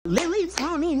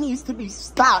needs to be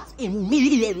stopped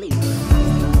immediately.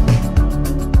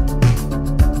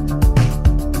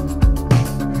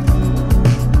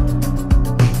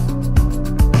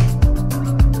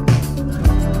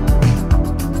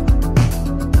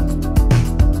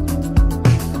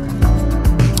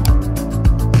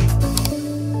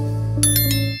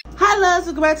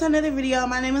 Welcome back to another video.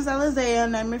 My name is LILLY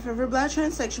and I'm your favorite black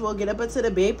transsexual. Get up into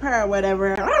the big prayer or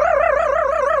whatever.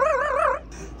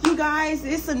 You guys,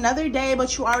 it's another day,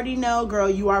 but you already know, girl,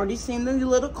 you already seen the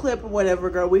little clip or whatever,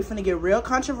 girl. We finna get real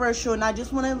controversial, and I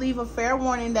just want to leave a fair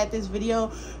warning that this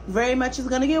video very much is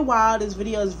gonna get wild. This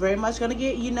video is very much gonna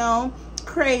get, you know,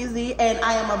 crazy, and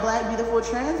I am a black beautiful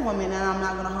trans woman, and I'm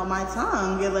not gonna hold my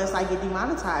tongue unless I get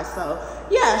demonetized. So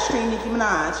yeah, stream Nicki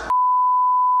Minaj.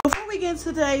 Before we get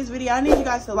into today's video, I need you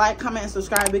guys to like, comment, and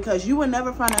subscribe, because you will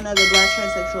never find another black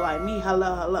transsexual like me.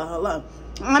 Hello, hello, hello.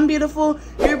 I'm beautiful.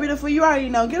 You're beautiful. You already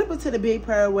know. Get up into the big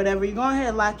prayer or whatever. You're going ahead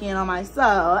and lock in on my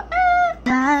soul.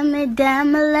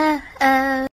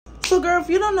 So, girl, if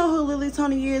you don't know who Lily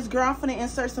Tony is, girl, I'm finna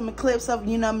insert some clips of,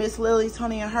 you know, Miss Lily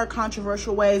Tony and her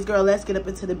controversial ways. Girl, let's get up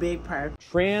into the big prayer.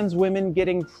 Trans women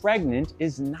getting pregnant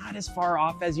is not as far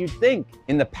off as you'd think.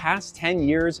 In the past 10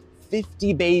 years,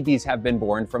 50 babies have been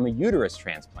born from a uterus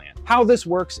transplant. How this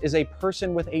works is a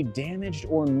person with a damaged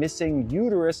or missing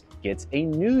uterus gets a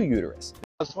new uterus.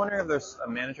 I was wondering if there's a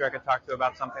manager I could talk to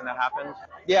about something that happened.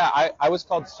 Yeah, I was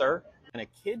called sir. When a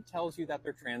kid tells you that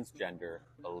they're transgender,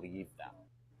 believe them.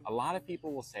 A lot of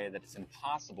people will say that it's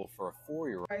impossible for a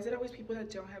 4-year-old. Why is it always people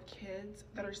that don't have kids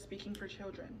that are speaking for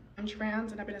children? I'm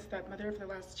trans and I've been a stepmother for the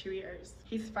last 2 years.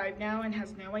 He's 5 now and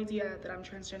has no idea that I'm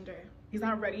transgender. He's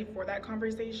not ready for that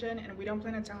conversation, and we don't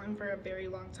plan to tell him for a very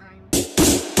long time.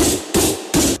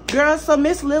 Girl, so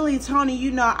Miss Lily Tony,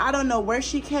 you know, I don't know where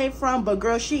she came from, but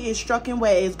girl, she is struck in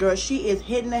ways, girl. She is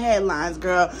hitting the headlines,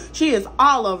 girl. She is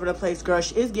all over the place, girl.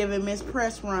 She is giving Miss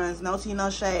Press runs, no tea, no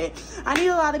shade. I need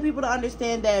a lot of people to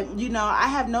understand that, you know, I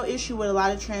have no issue with a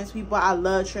lot of trans people. I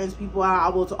love trans people. I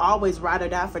will always ride or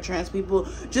die for trans people.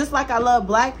 Just like I love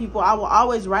black people, I will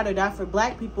always ride or die for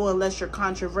black people unless you're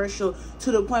controversial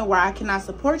to the point where I cannot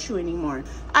support you anymore.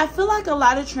 I feel like a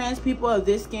lot of trans people of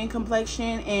this skin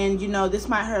complexion, and, you know, this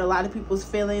might hurt a lot of people's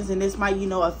feelings, and this might, you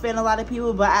know, offend a lot of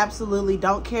people, but I absolutely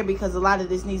don't care, because a lot of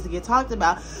this needs to get talked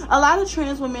about. A lot of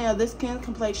trans women of this skin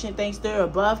complexion thinks they're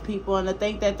above people, and they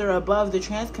think that they're above the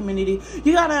trans community.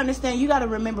 You gotta understand, you gotta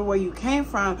remember where you came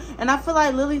from. And I feel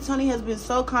like Lily Tony has been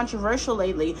so controversial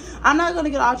lately. I'm not gonna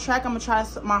get off track. I'm gonna try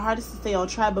my hardest to stay on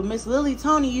track, but Miss Lily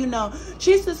Tony, you know,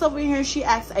 she sits over here and she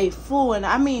acts a fool. And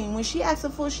I mean, when she acts a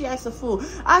fool, she acts a fool.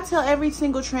 I tell every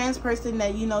single trans person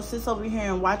that, you know, sits over here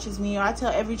and watches me, or I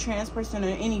tell every trans person or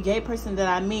any gay person that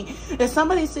I meet, if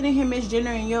somebody's sitting here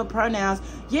misgendering your pronouns,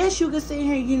 yes, you can sit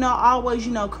here, you know, always,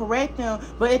 you know, correct them,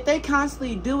 but if they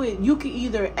constantly do it, you can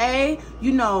either A,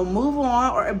 you know, move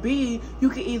on, or B, you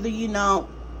can either, you know,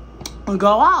 go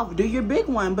off, do your big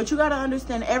one. But you got to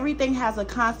understand, everything has a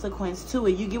consequence to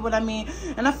it. You get what I mean?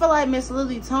 And I feel like Miss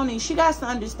Lily Tony, she got to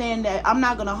understand that I'm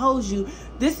not going to hold you.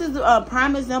 This is a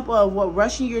prime example of what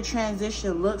rushing your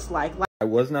transition looks like. I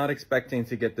was not expecting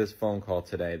to get this phone call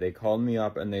today. They called me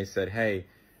up and they said, hey,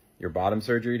 your bottom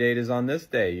surgery date is on this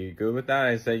day. You good with that?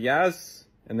 I said, yes.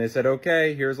 And they said,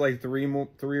 okay, here's like 3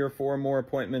 or 4 more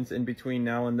appointments in between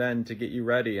now and then to get you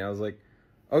ready. And I was like,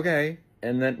 okay.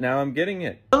 And then now I'm getting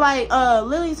it. Like,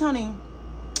 Lily Tony,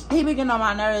 he been getting on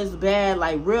my nerves bad,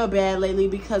 like real bad lately,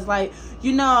 because, like,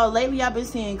 you know, lately I've been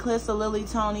seeing clips of Lily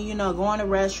Tony, you know, going to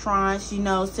restaurants, you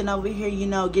know, sitting over here, you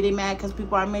know, getting mad because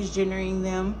people are misgendering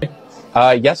them.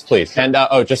 Yes, please. And,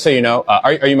 oh, just so you know,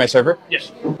 are you my server?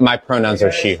 Yes. My pronouns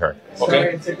are she, her.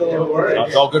 Okay.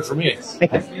 It's all good for me.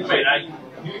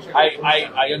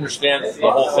 I understand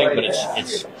the whole thing, but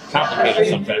it's complicated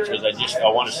sometimes, because I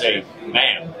want to say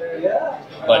ma'am,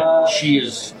 but she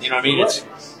is, you know what I mean?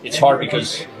 It's hard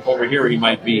because over here she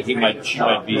might be they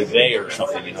or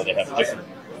something, you know, they have different.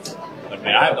 But I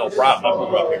mean, I have no problem. I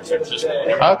grew up here in San Francisco.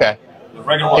 Okay.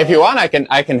 If you want,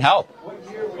 I can help.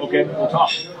 Okay, we'll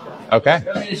talk. Okay.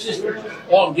 I mean, it's just,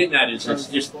 all I'm getting at is, it's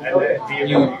just,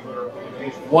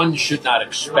 one should not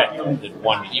expect that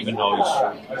one, even though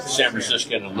he's San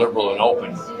Franciscan and liberal and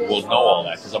open, will know all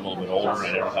that, because I'm a little bit older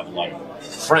and I don't have a lot of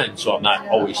friends, so I'm not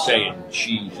always saying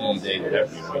she, he, they,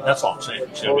 whatever. I mean, that's all I'm saying.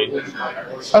 You see what I mean?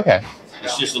 Okay.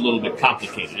 It's just a little bit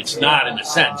complicated. It's not in a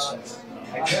sense,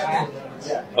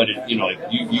 but it, you know,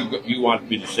 you want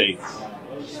me to say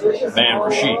ma'am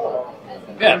or she.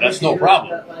 Yeah, that's no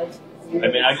problem. I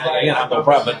mean, I have no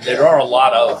problem, but there are a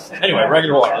lot of, anyway,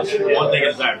 regular water. One thing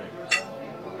at a time.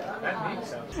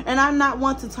 And I'm not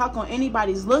one to talk on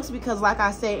anybody's looks because, like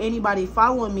I said, anybody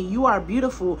following me, you are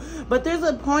beautiful. But there's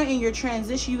a point in your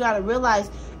transition you got to realize,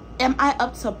 am I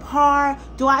up to par?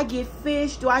 Do I give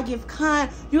fish? Do I give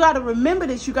cunt? You got to remember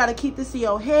this. You got to keep this in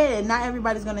your head, and not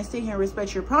everybody's going to sit here and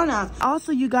respect your pronouns.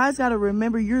 Also, you guys got to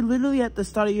remember, you're literally at the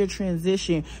start of your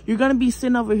transition. You're going to be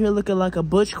sitting over here looking like a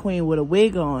butch queen with a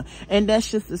wig on, and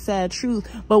that's just the sad truth.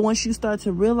 But once you start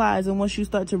to realize, and once you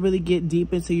start to really get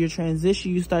deep into your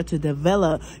transition, you start to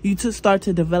develop. You start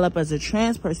to develop as a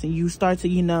trans person. You start to,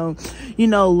 you know,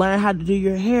 learn how to do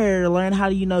your hair, learn how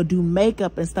to, do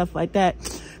makeup and stuff like that.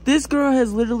 This girl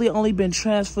has literally only been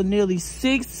trans for nearly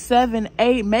 6, 7,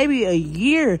 8, maybe a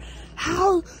year.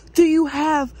 How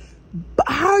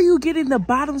are you getting the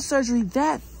bottom surgery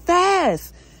that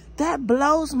fast? That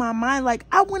blows my mind. Like,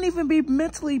 I wouldn't even be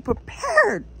mentally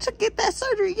prepared to get that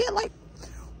surgery yet. Like,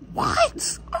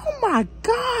 what? Oh my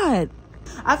God.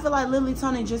 I feel like Lily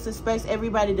Tony just expects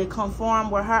everybody to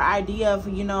conform with her idea of,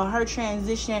 her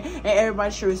transition, and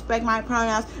everybody should respect my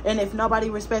pronouns. And if nobody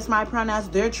respects my pronouns,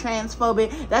 they're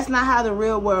transphobic. That's not how the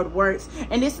real world works.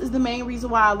 And this is the main reason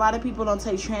why a lot of people don't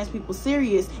take trans people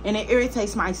serious, and it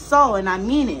irritates my soul, and I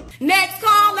mean it. Next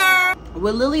caller.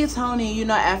 With Lily Tony,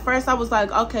 at first I was like,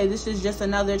 okay, this is just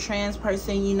another trans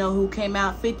person, who came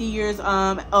out 50 years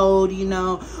old,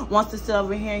 wants to sit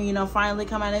over here and, finally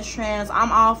come out as trans.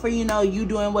 I'm all for, you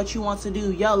doing what you want to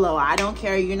do. YOLO. I don't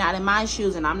care. You're not in my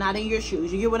shoes and I'm not in your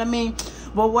shoes. You get what I mean?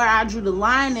 But where I drew the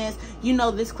line is,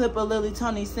 this clip of Lily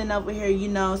Tony sitting over here,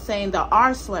 saying the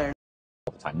R slur.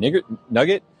 All the time. Nugget.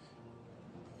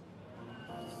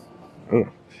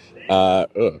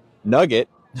 Nugget.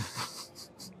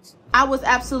 I was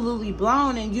absolutely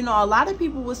blown, and a lot of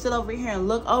people would sit over here and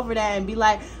look over that and be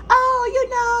like,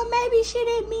 oh, maybe she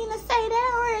didn't mean to say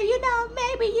that, or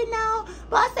maybe,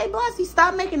 blase.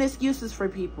 Stop making excuses for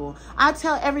people. I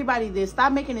tell everybody this,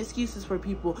 stop making excuses for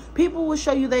people. People will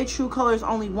show you their true colors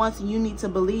only once, and you need to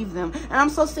believe them. And I'm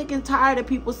so sick and tired of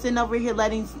people sitting over here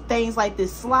letting things like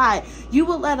this slide. You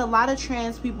will let a lot of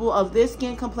trans people of this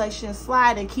skin complexion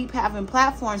slide and keep having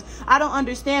platforms. I don't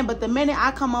understand, but the minute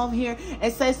I come over here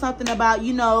and say something about,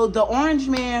 the orange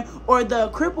man or the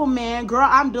crippled man, girl,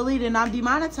 I'm deleted, I'm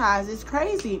demonetized. It's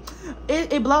crazy.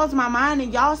 It blows my mind,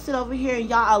 and y'all sit over here and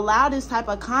y'all allow this type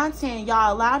of content.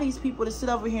 Y'all allow these people to sit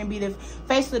over here and be the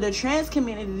face of the trans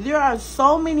community. There are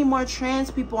so many more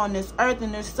trans people on this earth,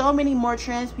 and there's so many more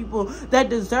trans people that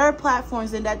deserve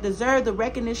platforms and that deserve the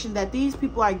recognition that these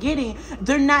people are getting.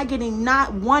 They're not getting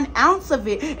not 1 ounce of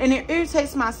it, and it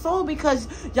irritates my soul because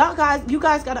you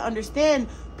guys got to understand,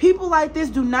 people like this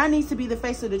do not need to be the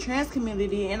face of the trans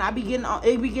community, and it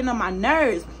be getting on my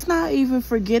nerves. Let's not even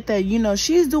forget that,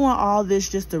 she's doing all this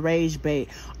just to rage bait.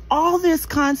 All this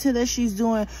content that she's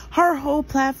doing, her whole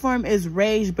platform is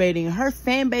rage baiting. Her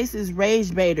fan base is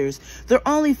rage baiters. They're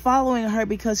only following her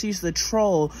because she's the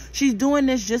troll. She's doing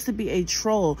this just to be a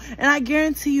troll. And I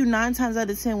guarantee you 9 times out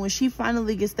of 10, when she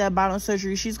finally gets that bottom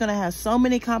surgery, she's going to have so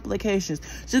many complications.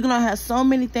 She's going to have so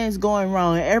many things going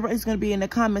wrong. And everybody's going to be in the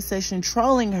comment section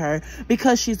trolling her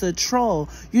because she's a troll.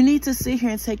 You need to sit here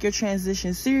and take your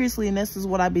transition seriously. And this is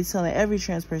what I be telling every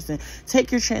trans person.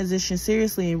 Take your transition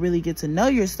seriously and really get to know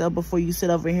yourself before you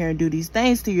sit over here and do these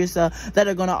things to yourself that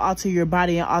are going to alter your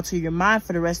body and alter your mind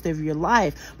for the rest of your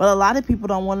life. But a lot of people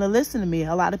don't want to listen to me.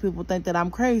 A lot of people think that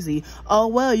I'm crazy. Oh,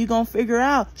 well, you're going to figure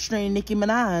out, straight Nicki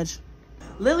Minaj.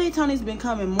 Lily Tony's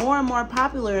becoming more and more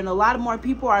popular, and a lot of more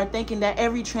people are thinking that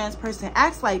every trans person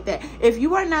acts like that. If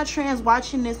you are not trans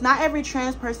watching this, not every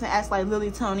trans person acts like Lily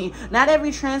Tony. Not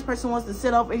every trans person wants to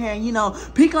sit over here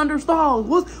and, peek under stalls.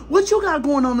 What you got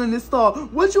going on in this stall?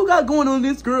 What you got going on in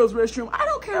this girl's restroom? I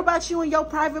don't care about you and your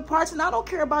private parts, and I don't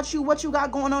care about you, what you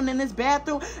got going on in this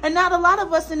bathroom. And not a lot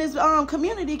of us in this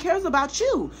community cares about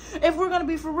you. If we're going to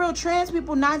be for real, trans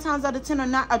people 9 times out of 10 are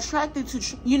not attracted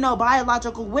to,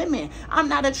 biological women.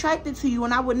 I'm not attracted to you,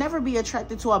 and I would never be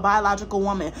attracted to a biological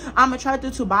woman. I'm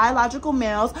attracted to biological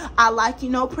males. I like,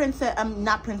 not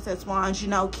princess swans,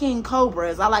 king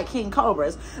cobras. I like king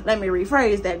cobras. Let me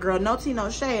rephrase that, girl. No tea, no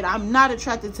shade. I'm not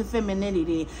attracted to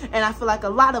femininity, and I feel like a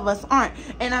lot of us aren't.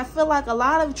 And I feel like a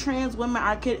lot of trans women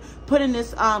are put in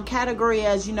this category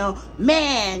as,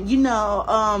 man,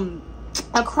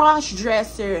 a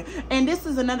cross-dresser. And this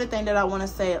is another thing that I want to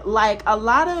say, like a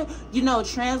lot of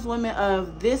trans women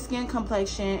of this skin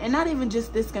complexion, and not even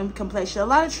just this skin complexion, a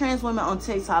lot of trans women on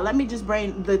TikTok, let me just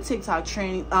bring the TikTok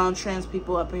trans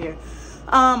people up here.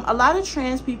 A lot of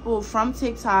trans people from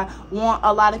TikTok want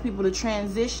a lot of people to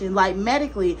transition, like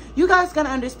medically. You guys gotta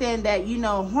understand that,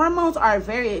 hormones are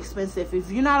very expensive.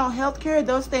 If you're not on healthcare,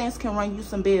 those things can run you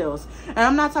some bills. And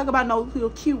I'm not talking about no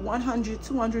cute $100,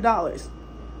 $200.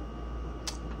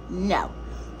 No.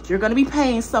 You're going to be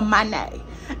paying some money.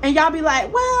 And y'all be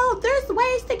like, well, there's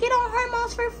ways to get on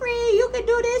hormones for free. You can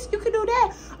do this, you can do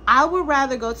that. I would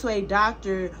rather go to a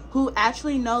doctor who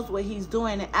actually knows what he's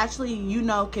doing and actually, you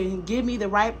know, can give me the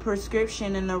right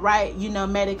prescription and the right, you know,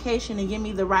 medication and give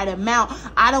me the right amount.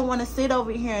 I don't want to sit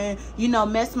over here and, you know,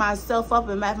 mess myself up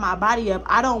and mess my body up.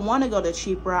 I don't want to go the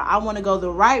cheap route. I want to go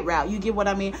the right route. You get what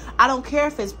I mean? I don't care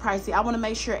if it's pricey. I want to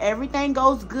make sure everything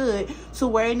goes good to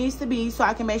where it needs to be so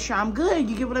I can make sure I'm good.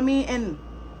 You get what I mean? And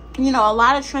you know, a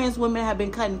lot of trans women have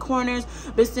been cutting corners,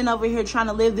 been sitting over here trying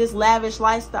to live this lavish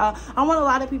lifestyle. I want a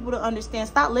lot of people to understand,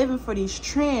 stop living for these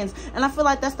trends. And I feel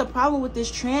like that's the problem with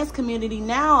this trans community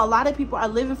now. A lot of people are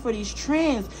living for these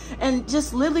trends. And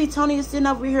just literally Tony is sitting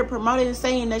over here promoting and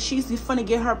saying that she's finna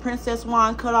get her princess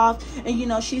wand cut off. And, you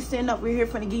know, she's sitting over here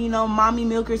finna get, you know, mommy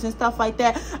milkers and stuff like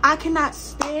that. I cannot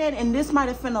stand, and this might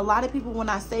offend a lot of people when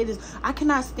I say this, I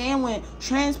cannot stand when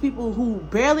trans people who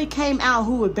barely came out,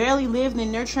 who barely lived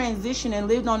in their transition and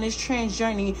lived on this trans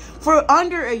journey for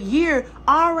under a year,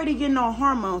 already getting on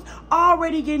hormones,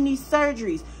 already getting these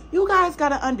surgeries. You guys got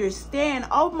to understand,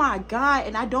 oh my God,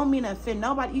 and I don't mean to offend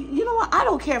nobody. You know what? I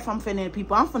don't care if I'm offending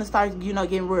people. I'm finna start, you know,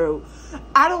 getting rude.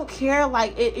 I don't care.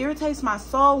 Like, it irritates my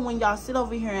soul when y'all sit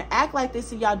over here and act like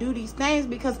this and y'all do these things,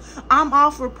 because I'm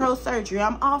all for pro-surgery.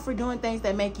 I'm all for doing things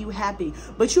that make you happy.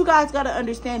 But you guys got to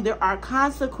understand there are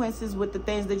consequences with the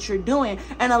things that you're doing.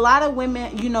 And a lot of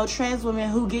women, you know, trans women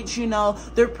who get, you know,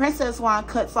 their princess wand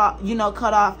cuts off, you know,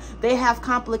 cut off, they have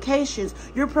complications.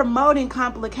 You're promoting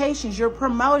complications. You're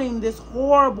promoting this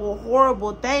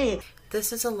horrible thing.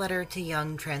 This is a letter to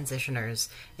young transitioners.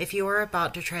 If you are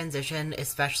about to transition,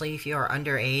 especially if you are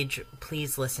underage,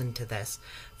 please listen to this.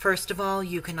 First of all,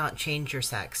 you cannot change your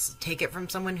sex. Take it from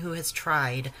someone who has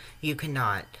tried. You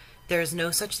cannot. There is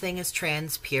no such thing as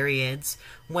trans periods.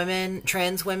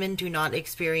 Trans women do not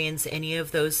experience any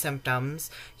of those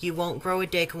symptoms. You won't grow a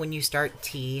dick when you start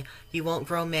T. You won't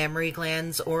grow mammary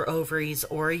glands or ovaries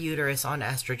or a uterus on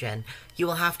estrogen. You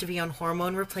will have to be on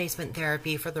hormone replacement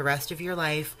therapy for the rest of your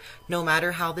life, no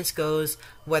matter how this goes,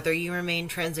 whether you remain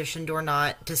transitioned or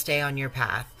not, to stay on your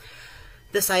path.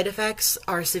 The side effects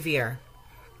are severe.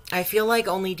 I feel like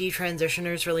only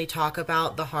detransitioners really talk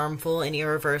about the harmful and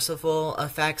irreversible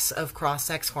effects of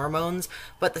cross-sex hormones,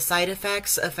 but the side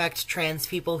effects affect trans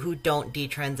people who don't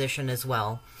detransition as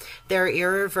well. There are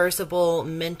irreversible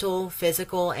mental,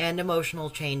 physical, and emotional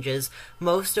changes,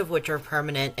 most of which are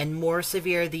permanent and more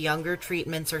severe the younger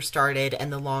treatments are started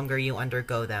and the longer you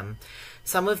undergo them.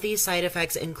 Some of these side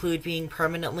effects include being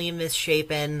permanently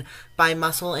misshapen by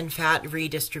muscle and fat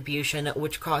redistribution,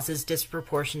 which causes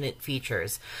disproportionate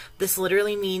features. This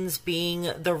literally means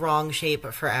being the wrong shape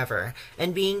forever,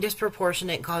 and being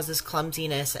disproportionate causes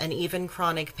clumsiness and even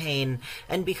chronic pain,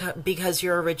 and because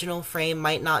your original frame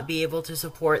might not be able to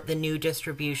support the new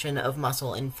distribution of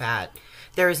muscle and fat.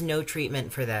 There is no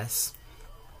treatment for this.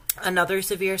 Another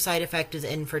severe side effect is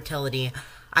infertility.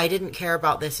 I didn't care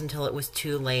about this until it was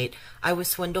too late. I was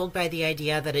swindled by the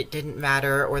idea that it didn't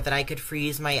matter or that I could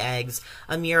freeze my eggs,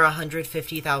 a mere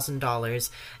 $150,000,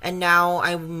 and now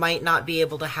I might not be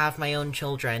able to have my own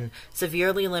children,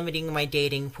 severely limiting my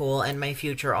dating pool and my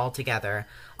future altogether.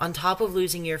 On top of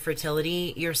losing your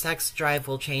fertility, your sex drive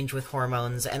will change with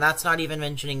hormones, and that's not even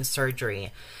mentioning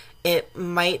surgery. It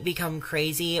might become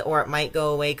crazy or it might go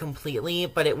away completely,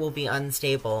 but it will be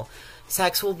unstable.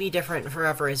 Sex will be different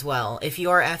forever as well. If you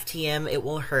are FTM, it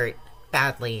will hurt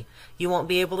badly. You won't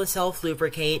be able to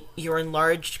self-lubricate, your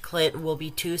enlarged clit will be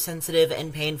too sensitive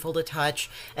and painful to touch,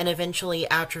 and eventually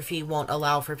atrophy won't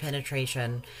allow for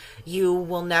penetration. You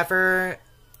will never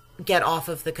get off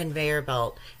of the conveyor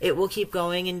belt. It will keep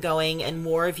going, and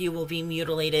more of you will be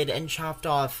mutilated and chopped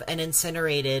off and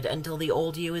incinerated until the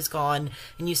old you is gone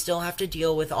and you still have to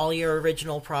deal with all your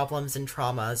original problems and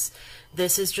traumas.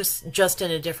 This is just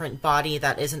in a different body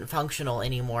that isn't functional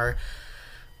anymore.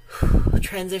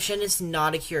 Transition is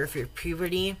not a cure for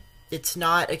puberty. It's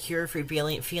not a cure for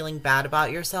feeling bad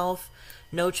about yourself.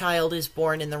 No child is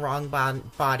born in the wrong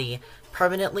body.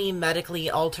 Permanently medically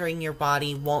altering your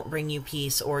body won't bring you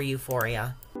peace or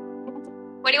euphoria.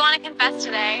 What do you want to confess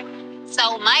today?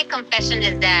 So my confession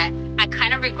is that I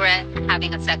kind of regret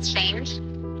having a sex change.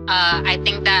 I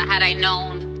think that had I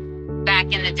known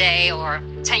back in the day or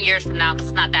 10 years from now,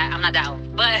 because I'm not that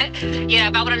old, but yeah,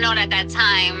 if I would have known at that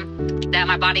time that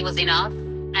my body was enough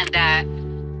and that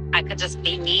I could just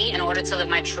be me in order to live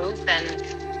my truth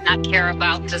and not care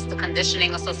about just the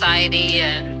conditioning of society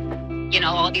and, you know,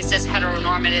 all these cis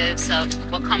heteronormatives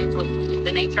of what comes with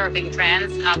the nature of being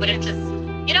trans, I would have just,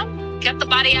 you know, kept the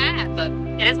body I had. But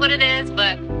it is what it is.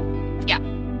 But yeah.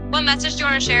 What message do you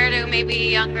want to share to maybe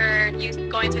younger youth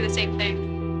going through the same thing?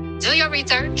 do your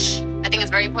research. I think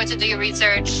it's very important to do your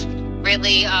research.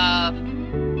 Really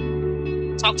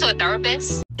talk to a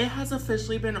therapist. It has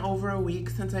officially been over a week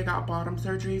since I got bottom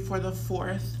surgery for the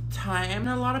 4th time. And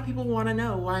a lot of people want to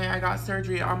know why I got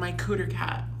surgery on my cooter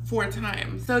cat 4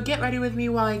 times. So get ready with me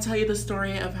while I tell you the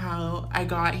story of how I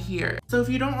got here. So if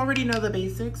you don't already know the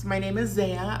basics, my name is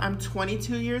Zaya. I'm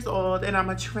 22 years old and I'm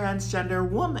a transgender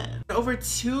woman. Over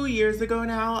 2 years ago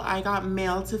now, I got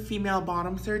male to female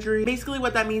bottom surgery. Basically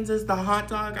what that means is the hot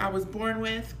dog I was born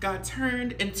with got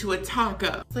turned into a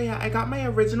taco. So yeah, I got my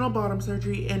original bottom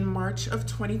surgery in March of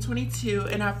 2022,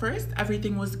 and at first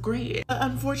everything was great. But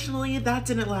unfortunately that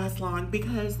didn't last long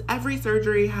because every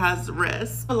surgery has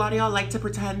risks. A lot of y'all like to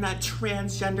pretend that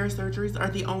transgender surgeries are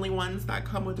the only ones that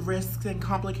come with risks and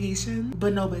complications.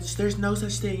 But no bitch, there's no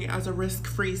such thing as a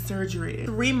risk-free surgery.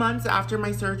 3 months after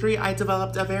my surgery, I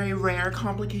developed a very rare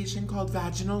complication called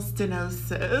vaginal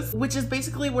stenosis, which is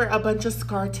basically where a bunch of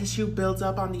scar tissue builds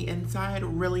up on the inside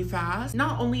really fast.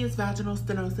 Not only is vaginal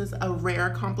stenosis a rare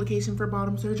complication for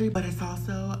bottom surgery, but it's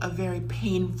also a very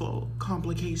painful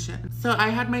complication. So I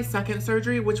had my second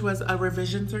surgery, which was a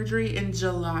revision surgery in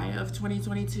July of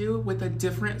 2022 with a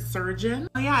different surgeon.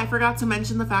 Oh yeah, I forgot to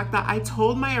mention the fact that I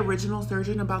told my original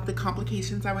surgeon about the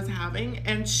complications I was having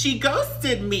and she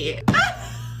ghosted me.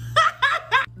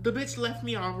 The bitch left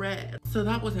me on red. So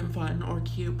that wasn't fun or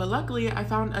cute, but luckily I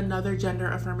found another gender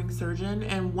affirming surgeon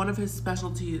and one of his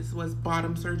specialties was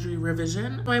bottom surgery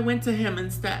revision. So I went to him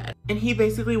instead. And he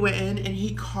basically went in and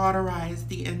he cauterized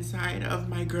the inside of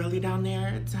my girly down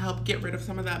there to help get rid of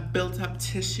some of that built up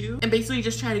tissue and basically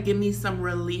just try to give me some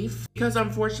relief, because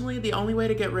unfortunately the only way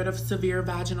to get rid of severe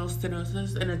vaginal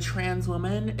stenosis in a trans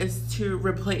woman is to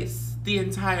replace the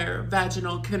entire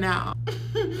vaginal canal.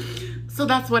 So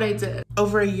that's what I did.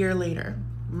 Over a year later,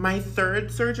 my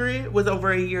third surgery was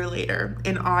over a year later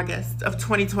in August of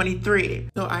 2023.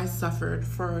 So I suffered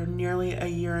for nearly a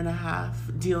year and a half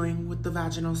dealing with the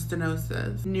vaginal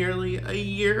stenosis. Nearly a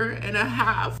year and a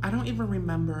half. I don't even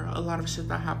remember a lot of shit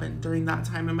that happened during that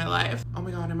time in my life. Oh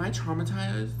my God, am I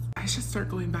traumatized? I should start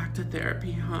going back to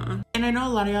therapy, huh? And I know a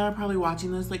lot of y'all are probably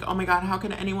watching this like, oh my God, how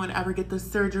can anyone ever get this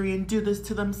surgery and do this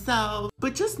to themselves?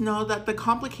 But just know that the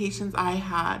complications I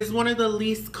had is one of the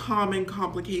least common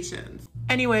complications.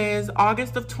 Anyways,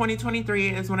 August of 2023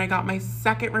 is when I got my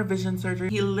second revision surgery.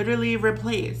 He literally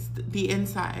replaced the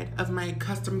inside of my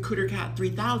custom Cooter Cat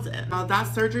 3000. Now that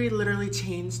surgery literally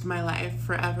changed my life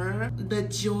forever. The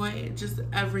joy, just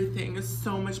everything is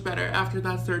so much better after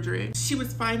that surgery. She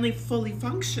was finally fully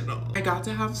functional. I got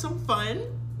to have some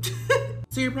fun.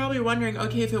 So you're probably wondering,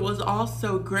 okay, if it was all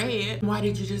so great, why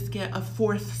did you just get a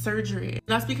 4th surgery?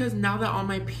 That's because now that all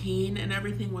my pain and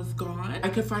everything was gone, I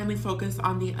could finally focus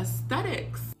on the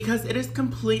aesthetics. Because it is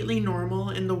completely normal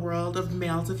in the world of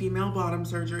male to female bottom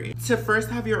surgery to first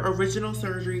have your original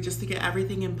surgery just to get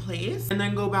everything in place and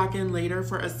then go back in later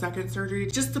for a second surgery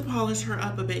just to polish her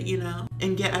up a bit, you know,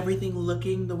 and get everything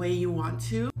looking the way you want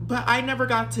to. But I never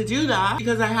got to do that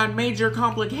because I had major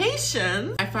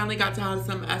complications. I finally got to have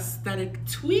some aesthetic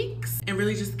tweaks and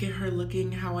really just get her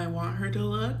looking how I want her to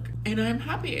look, and I'm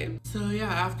happy. So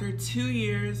yeah, after 2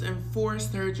 years and 4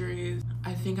 surgeries,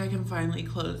 I think I can finally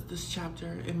close this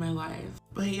chapter in my life.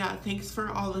 But yeah, thanks for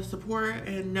all the support,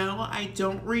 and no, I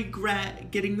don't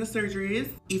regret getting the surgeries.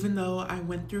 Even though I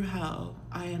went through hell,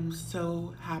 I am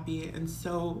so happy and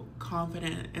so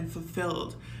confident and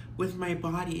fulfilled with my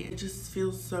body. It just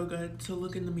feels so good to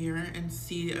look in the mirror and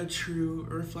see a true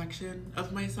reflection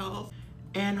of myself.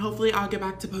 And hopefully I'll get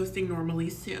back to posting normally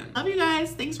soon. Love you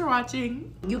guys. Thanks for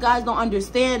watching. You guys don't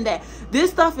understand that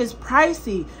this stuff is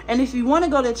pricey. And if you want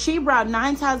to go the cheap route,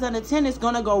 9 times out of 10, it's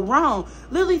going to go wrong.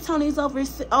 Lily Tony's over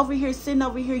here, sitting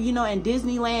over here, you know, in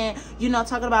Disneyland, you know,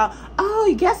 talking about,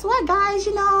 oh, guess what, guys?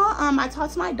 You know, I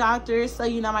talked to my doctor. So,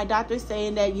 you know, my doctor's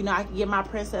saying that, you know, I can get my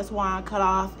princess wand cut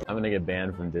off. I'm going to get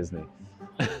banned from Disney.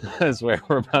 I swear,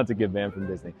 we're about to get banned from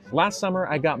Disney. Last summer,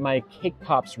 I got my cake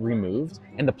pops removed,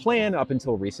 and the plan up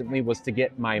until recently was to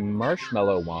get my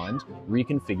marshmallow wand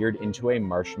reconfigured into a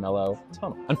marshmallow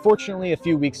tunnel. Unfortunately, a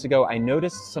few weeks ago, I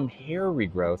noticed some hair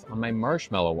regrowth on my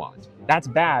marshmallow wand. That's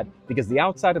bad because the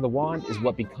outside of the wand is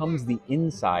what becomes the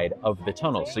inside of the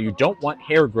tunnel, so you don't want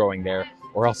hair growing there,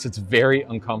 or else it's very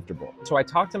uncomfortable. So I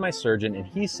talked to my surgeon and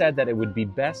he said that it would be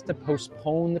best to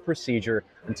postpone the procedure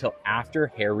until after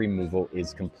hair removal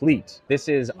is complete. This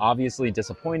is obviously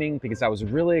disappointing because I was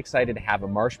really excited to have a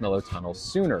marshmallow tunnel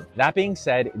sooner. That being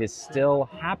said, it is still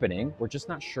happening. We're just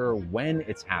not sure when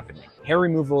it's happening. Hair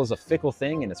removal is a fickle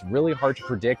thing and it's really hard to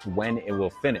predict when it will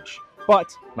finish.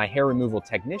 But my hair removal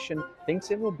technician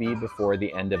thinks it will be before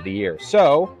the end of the year.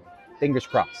 So Fingers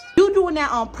crossed. You doing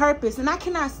that on purpose, and I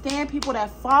cannot stand people that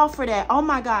fall for that. Oh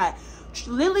my God.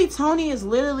 Lily Tony is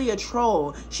literally a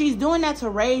troll. She's doing that to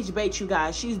rage bait you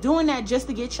guys. She's doing that just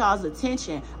to get y'all's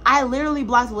attention. I literally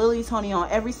blocked Lily Tony on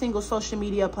every single social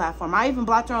media platform. I even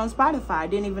blocked her on Spotify. I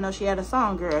didn't even know she had a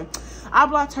song, girl. I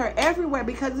blocked her everywhere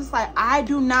because it's like, I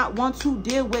do not want to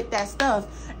deal with that stuff.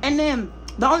 And then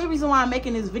the only reason why I'm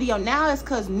making this video now is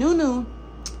because Nunu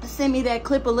sent me that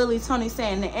clip of Lily Tony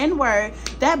saying the N-word.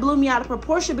 That blew me out of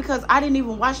proportion because I didn't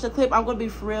even watch the clip. I'm gonna be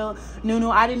for real,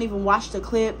 Nunu, I didn't even watch the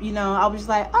clip. You know, I was just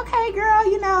like, okay,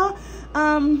 girl, you know,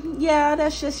 yeah,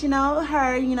 that's just, you know,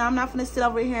 her, you know, I'm not gonna sit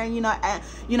over here and, you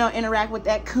know, interact with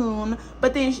that coon.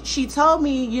 But then she told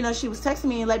me, you know, she was texting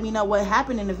me and let me know what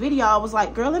happened in the video. I was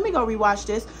like, girl, let me go rewatch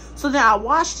this. So then I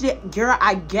watched it, girl,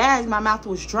 I gagged, my mouth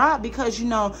was dropped because, you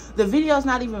know, the video's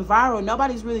not even viral.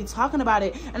 Nobody's really talking about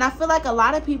it. And I feel like a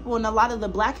lot of people and a lot of the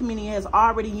black community has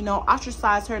already, you know,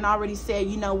 ostracized her and already said,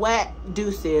 you know what,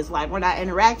 deuces, like, we're not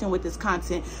interacting with this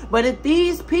content. But if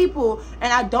these people,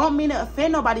 and I don't mean to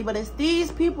offend nobody, but it's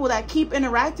these people that keep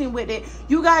interacting with it,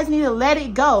 you guys need to let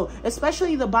it go.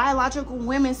 Especially the biological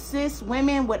women, cis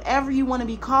women, whatever you want to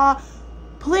be called.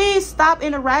 Please stop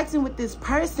interacting with this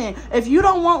person. If you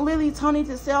don't want Lily Tony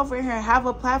to sit over here and have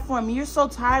a platform, you're so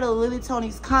tired of Lily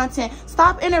Tony's content,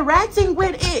 stop interacting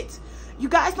with it. You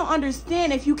guys don't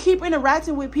understand. If you keep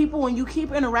interacting with people and you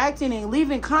keep interacting and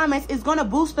leaving comments, it's going to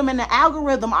boost them in the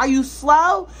algorithm. Are you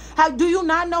slow? Do you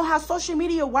not know how social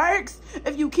media works?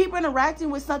 If you keep interacting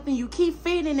with something, you keep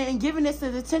feeding it and giving it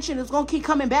the attention, it's going to keep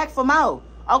coming back for more.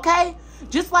 Okay?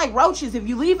 Just like roaches, if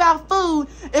you leave out food,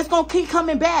 it's going to keep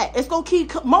coming back. It's going to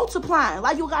keep multiplying.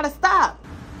 Like, you got to stop.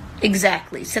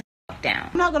 Exactly. Sit the fuck down.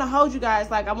 I'm not going to hold you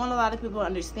guys. Like, I want a lot of people to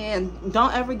understand.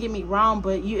 Don't ever get me wrong,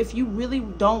 but if you really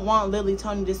don't want Lily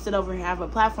Tony to sit over and have a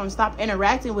platform, stop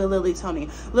interacting with Lily Tony.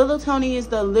 Lily Tony is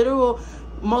the literal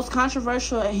most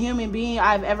controversial human being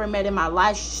I've ever met in my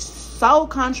life. So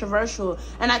controversial,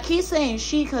 and I keep saying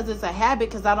she because it's a habit,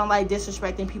 because I don't like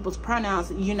disrespecting people's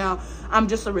pronouns. You know, I'm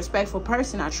just a respectful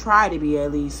person. I try to be,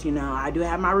 at least. You know, I do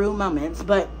have my rude moments,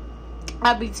 but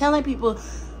I be telling people,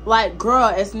 like, girl,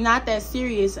 it's not that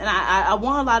serious. And I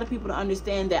want a lot of people to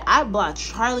understand that I blocked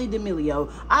Charlie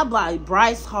D'Amelio, I blocked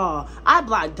Bryce Hall, I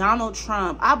blocked Donald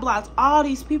Trump, I blocked all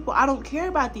these people. I don't care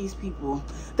about these people.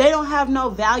 They don't have no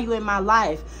value in my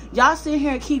life. Y'all sit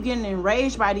here and keep getting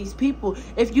enraged by these people.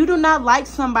 If you do not like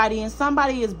somebody and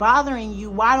somebody is bothering you,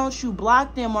 why don't you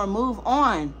block them or move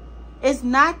on? It's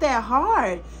not that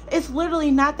hard. It's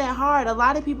literally not that hard. A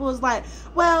lot of people is like,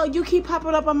 well, you keep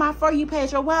popping up on my For You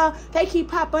page, or, well, they keep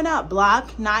popping up.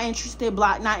 Block, not interested,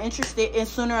 block, not interested. And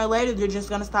sooner or later, they're just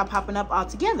going to stop popping up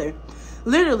altogether.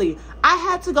 Literally, I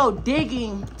had to go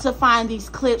digging to find these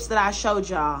clips that I showed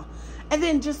y'all. And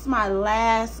then just my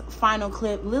last final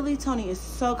clip. Lily Tony is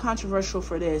so controversial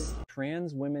for this.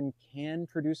 Trans women can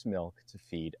produce milk to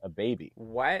feed a baby.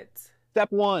 What? Step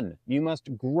 1, you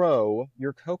must grow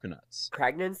your coconuts.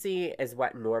 Pregnancy is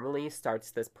what normally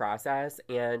starts this process,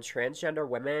 and transgender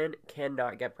women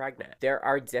cannot get pregnant. There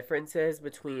are differences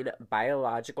between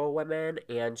biological women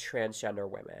and transgender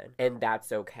women, and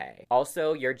that's okay.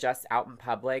 Also, you're just out in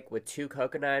public with 2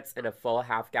 coconuts and a full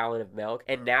half-gallon of milk,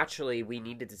 and naturally, we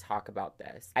needed to talk about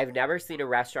this. I've never seen a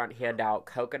restaurant hand out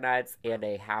coconuts and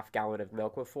a half-gallon of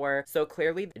milk before, so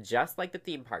clearly, just like the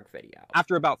theme park video.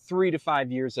 After about 3 to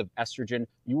 5 years of estrogen,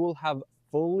 you will have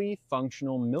fully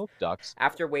functional milk ducts.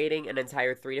 After waiting an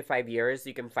entire 3 to 5 years,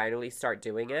 you can finally start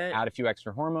doing it. Add a few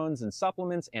extra hormones and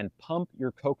supplements and pump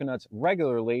your coconuts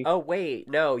regularly. Oh wait,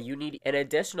 no, you need an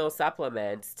additional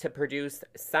supplement to produce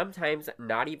sometimes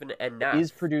not even enough.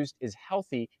 Is produced is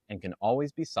healthy and can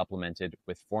always be supplemented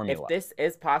with formula. If this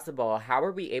is possible, how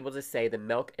are we able to say the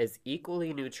milk is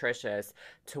equally nutritious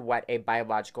to what a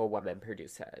biological woman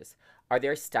produces? Are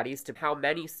there studies to how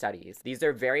many studies? These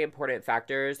are very important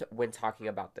factors when talking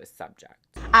about this subject.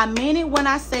 I mean it when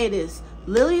I say this.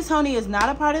 Lily Tony is not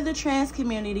a part of the trans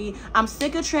community. I'm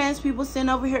sick of trans people sitting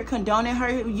over here condoning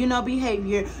her, you know,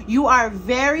 behavior. You are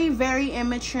very, very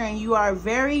immature, and you are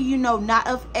very, you know, not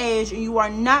of age, and you are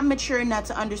not mature enough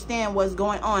to understand what's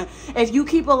going on. If you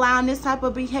keep allowing this type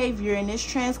of behavior in this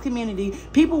trans community,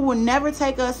 people will never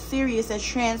take us serious as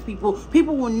trans people.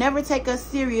 People will never take us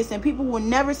serious, and people will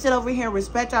never sit over here and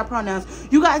respect our pronouns.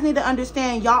 You guys need to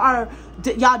understand, y'all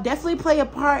definitely play a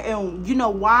part in, you know,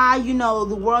 why, you know,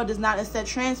 the world does not accept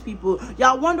trans people.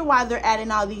 Y'all wonder why they're adding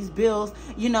all these bills,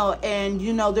 you know, and,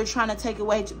 you know, they're trying to take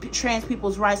away trans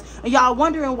people's rights. And y'all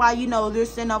wondering why, you know, they're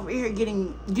sitting over here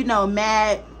getting, you know,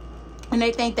 mad And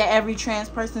they think that every trans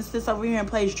person sits over here and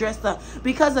plays dressed up.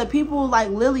 Because of people like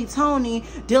Lily Tony,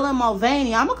 Dylan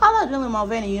Mulvaney. I'm going to call her Dylan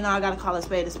Mulvaney. You know, I got to call her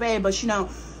spade a spade. But, you know,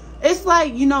 it's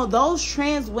like, you know, those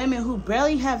trans women who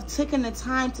barely have taken the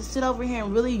time to sit over here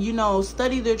and really, you know,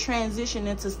 study their transition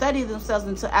and to study themselves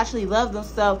and to actually love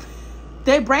themselves.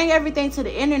 They bring everything to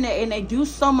the internet and they do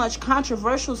so much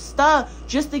controversial stuff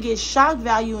just to get shock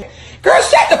value. Girl,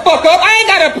 shut the fuck up. I ain't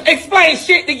gotta explain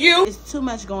shit to you. It's too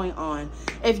much going on.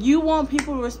 If you want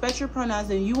people to respect your pronouns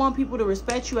and you want people to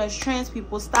respect you as trans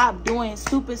people, stop doing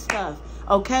stupid stuff,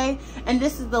 okay? And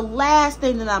this is the last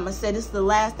thing that I'm gonna say. This is the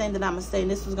last thing that I'm gonna say, and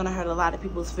this is gonna hurt a lot of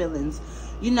people's feelings.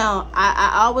 You know,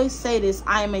 I always say this.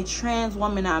 I am a trans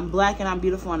woman. I'm black and I'm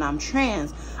beautiful and I'm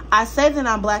trans. I say that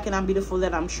I'm black and I'm beautiful,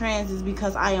 that I'm trans, is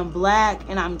because I am black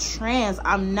and I'm trans.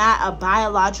 I'm not a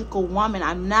biological woman.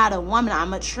 I'm not a woman.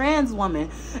 I'm a trans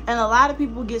woman. And a lot of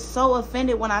people get so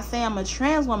offended when I say I'm a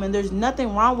trans woman. There's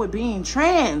nothing wrong with being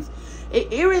trans.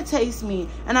 It irritates me.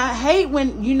 And I hate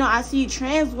when, you know, I see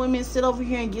trans women sit over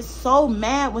here and get so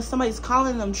mad when somebody's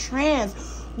calling them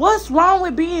trans. What's wrong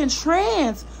with being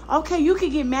trans? Okay, you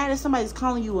could get mad if somebody's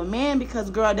calling you a man because,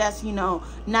 girl, that's, you know,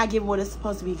 not giving what it's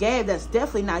supposed to be gave. That's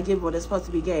definitely not giving what it's supposed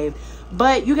to be gave.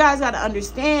 But you guys got to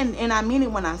understand, and I mean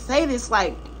it when I say this,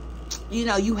 like, you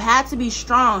know, you had to be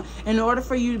strong. In order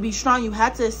for you to be strong, you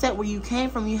had to accept where you came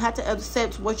from. You had to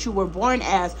accept what you were born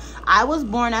as. I was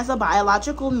born as a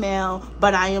biological male,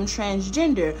 but I am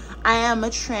transgender. I am a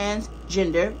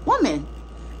transgender woman.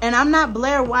 And I'm not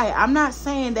Blair White. I'm not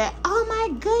saying that, oh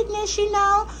my goodness, you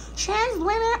know, trans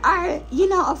women are, you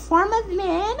know, a form of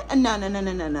men.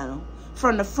 No.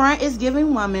 From the front is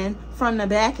giving woman. From the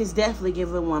back is definitely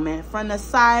giving woman. From the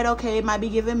side, okay, it might be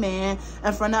giving man.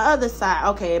 And from the other side,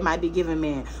 okay, it might be giving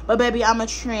man. But baby, I'm a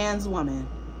trans woman.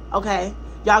 Okay?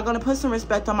 Y'all gonna put some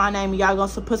respect on my name. And y'all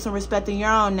gonna put some respect in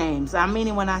your own names. I mean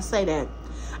it when I say that.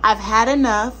 I've had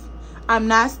enough. I'm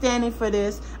not standing for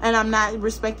this. And I'm not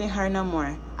respecting her no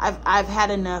more. I've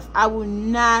had enough. I will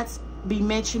not be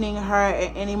mentioning her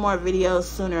in any more videos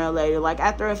sooner or later. Like,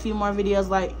 after a few more videos,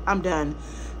 like, I'm done.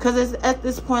 Because it's at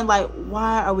this point, like,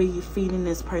 why are we feeding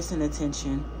this person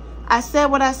attention? I said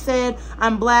what I said.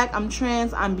 I'm black, I'm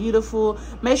trans, I'm beautiful.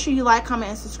 Make sure you like, comment,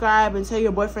 and subscribe. And tell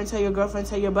your boyfriend, tell your girlfriend,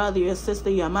 tell your brother, your sister,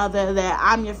 your mother that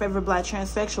I'm your favorite black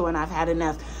transsexual and I've had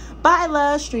enough. Bye,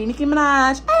 love. Street Nicki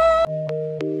Minaj.